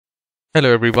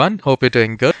Hello everyone, hope you're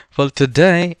doing good. Well,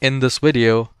 today in this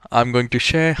video, I'm going to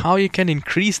share how you can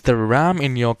increase the RAM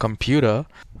in your computer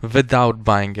without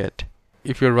buying it.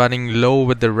 If you're running low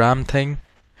with the RAM thing,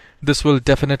 this will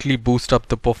definitely boost up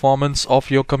the performance of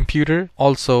your computer,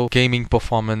 also gaming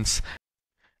performance.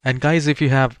 And guys, if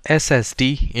you have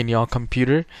SSD in your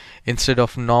computer instead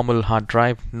of normal hard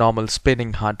drive, normal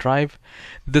spinning hard drive,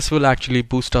 this will actually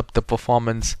boost up the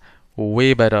performance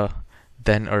way better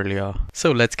than earlier.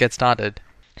 So let's get started.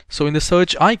 So in the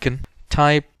search icon,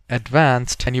 type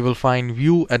advanced and you will find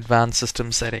view advanced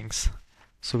system settings.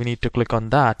 So we need to click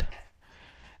on that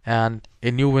and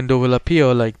a new window will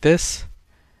appear like this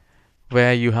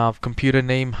where you have computer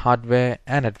name, hardware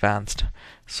and advanced.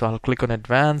 So I'll click on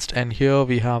advanced and here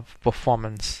we have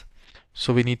performance.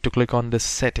 So we need to click on this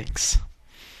settings.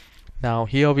 Now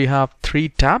here we have 3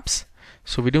 tabs,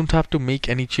 so we don't have to make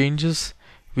any changes.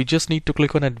 We just need to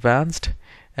click on advanced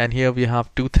and here we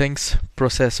have 2 things,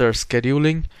 processor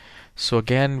scheduling. So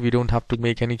again, we don't have to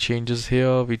make any changes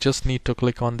here. We just need to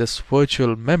click on this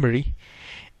virtual memory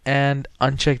and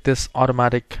uncheck this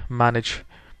automatic manage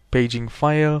paging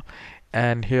file,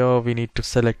 and here we need to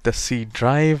select the C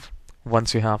drive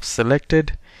once you have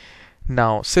selected.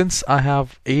 Now since I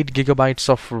have 8 GB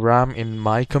of RAM in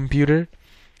my computer,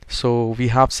 so we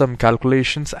have some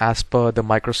calculations as per the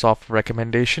Microsoft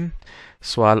recommendation.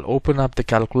 So I'll open up the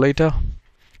calculator.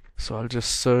 So I'll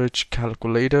just search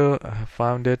calculator. I have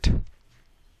found it.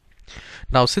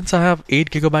 Now since I have 8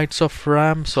 GB of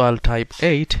RAM, so I'll type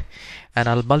 8 and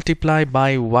I'll multiply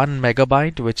by 1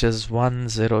 MB, which is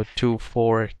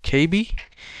 1024 KB,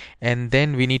 and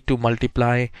then we need to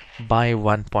multiply by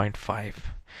 1.5.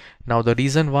 Now the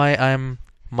reason why I'm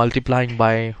multiplying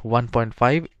by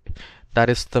 1.5,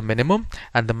 that is the minimum,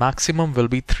 and the maximum will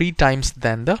be 3 times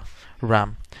than the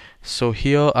RAM. So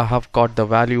here I have got the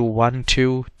value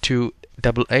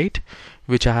 12288,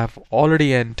 which I have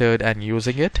already entered and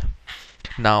using it.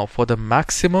 Now for the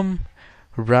maximum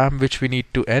RAM which we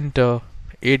need to enter,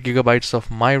 8 GB of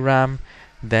my RAM,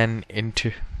 then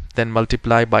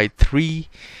multiply by 3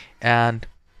 and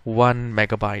 1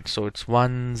 MB, so it's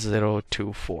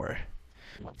 1024.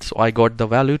 So I got the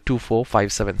value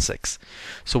 24576.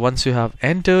 So once you have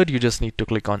entered, you just need to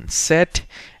click on set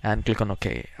and click on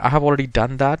OK. I have already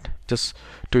done that just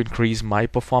to increase my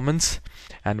performance,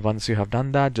 and once you have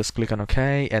done that, just click on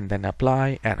OK and then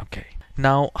apply and OK.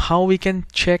 Now how we can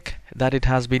check that it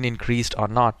has been increased or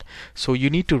not? So you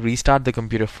need to restart the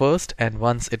computer first, and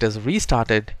once it is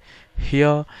restarted,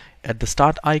 here at the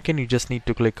start icon you just need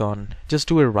to click on, just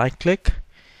do a right click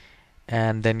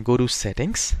and then go to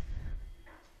settings,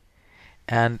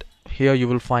 and here you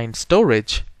will find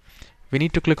storage. We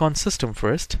need to click on system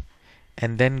first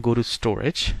and then go to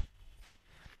storage.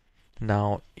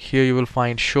 Now here you will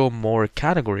find show more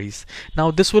categories.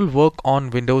 Now this will work on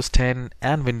Windows 10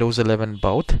 and Windows 11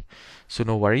 both, so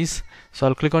no worries. So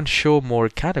I'll click on show more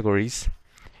categories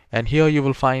and here you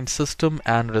will find system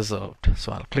and reserved,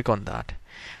 so I'll click on that.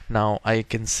 Now I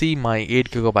can see my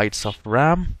 8 GB of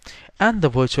RAM and the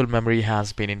virtual memory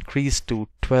has been increased to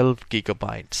 12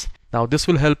 GB. Now this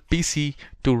will help PC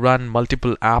to run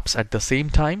multiple apps at the same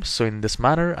time. So in this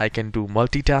manner I can do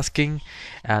multitasking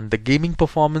and the gaming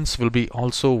performance will be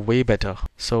also way better.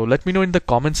 So let me know in the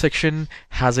comment section,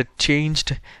 has it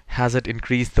changed? Has it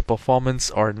increased the performance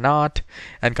or not?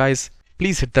 And guys,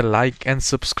 please hit the like and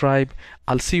subscribe.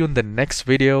 I'll see you in the next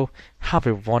video. Have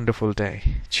a wonderful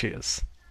day. Cheers.